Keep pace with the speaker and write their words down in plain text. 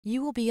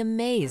You will be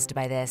amazed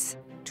by this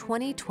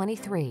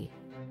 2023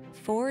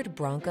 Ford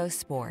Bronco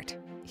Sport.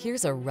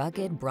 Here's a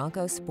rugged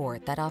Bronco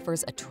Sport that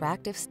offers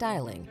attractive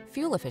styling,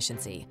 fuel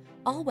efficiency,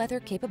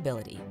 all-weather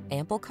capability,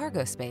 ample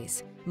cargo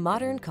space,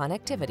 modern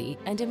connectivity,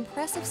 and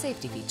impressive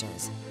safety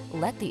features.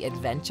 Let the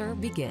adventure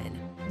begin.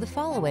 The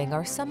following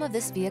are some of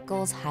this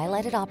vehicle's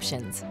highlighted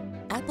options: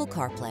 Apple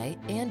CarPlay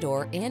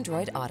and/or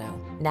Android Auto,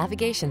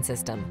 navigation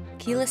system,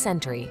 keyless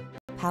entry,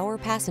 power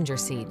passenger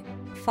seat,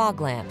 fog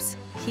lamps,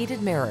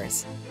 heated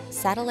mirrors,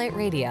 satellite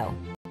radio,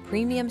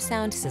 premium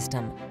sound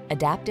system,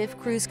 adaptive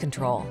cruise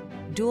control,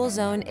 dual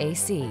zone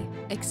AC.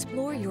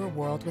 Explore your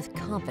world with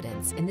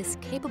confidence in this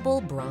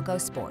capable Bronco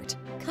Sport.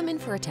 Come in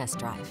for a test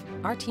drive.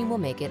 Our team will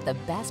make it the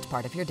best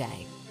part of your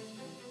day.